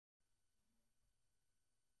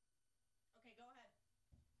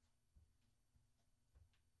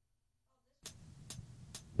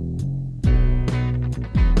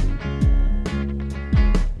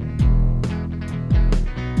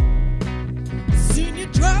Seen you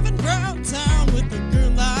driving round town with the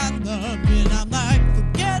girl I love, and I'm like,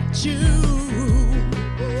 forget you.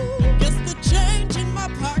 Guess the change in my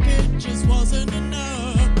pocket just wasn't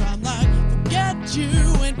enough. I'm like, forget you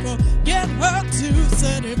and forget her too.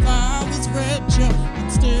 Said if I was richer,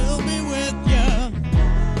 I'd still be with you.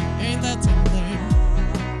 Ain't that something?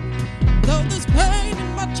 Though there's pain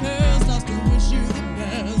in my chest, I still wish you the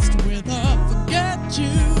best. With her, forget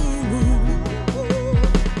you.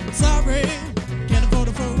 Sorry, can't afford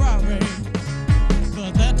a Ferrari,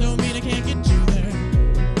 but that don't mean I can't get you there.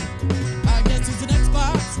 I guess it's an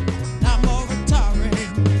Xbox, not more Atari.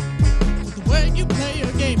 But the way you play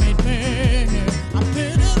your game ain't fair. I'm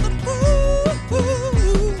pitting the fool,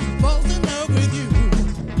 falls in love with you.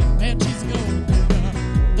 Man, she's a gold digger,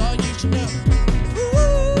 all you should know.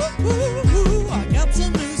 Ooh, I got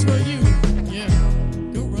some news for you. Yeah,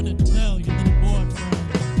 go run and tell your little boyfriend.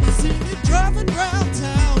 See you driving round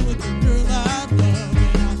town with the girl I love,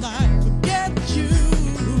 and I'm like, forget you.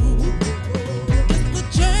 Guess the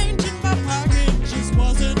change in my pocket just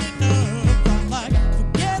wasn't enough. I'm like,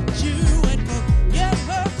 forget you and forget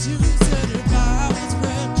her too. Said if I was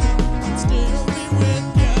richer, I'd still be with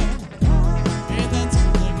you. Ain't that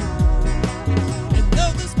something? And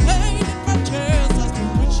though there's pain in my chest, I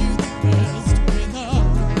still wish you the best. With her,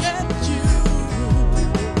 forget you.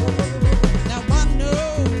 Now I know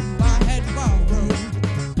I had borrowed,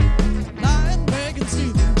 lying, begging,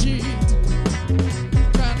 stealing, cheat,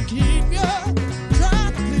 trying to keep you,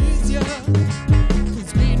 trying to please you,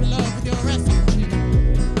 'cause being in love with your recipe.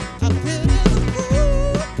 I pity the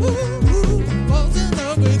fool, falls in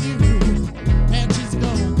love with you. Man, she's a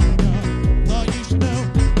gold digger, all you should know.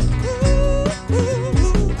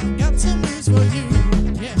 Ooh, I got some news for you.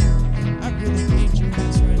 Yeah, I really need your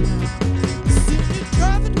ass right now. See you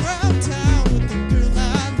driving around town with the girl I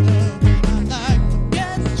love, and I'm like,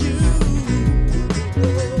 forget you.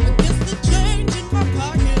 I guess the change in my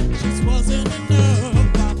pocket just wasn't enough.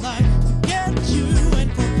 I'm like, forget you and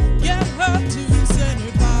forget her too. Said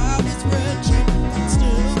if I was richer, I'd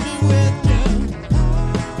still be with you.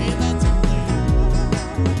 Ain't that something?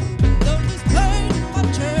 Though there's pain in my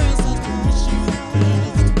chest, I still wish you the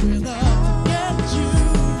best. With her, forget you.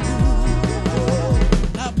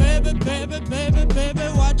 Now baby, baby, baby, baby,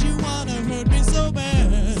 why'd you wanna hurt me so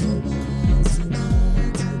bad?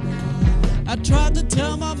 I tried to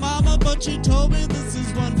tell my mama, but she told me this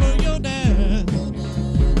is one for your dad.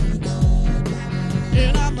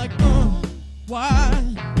 And I'm like, why?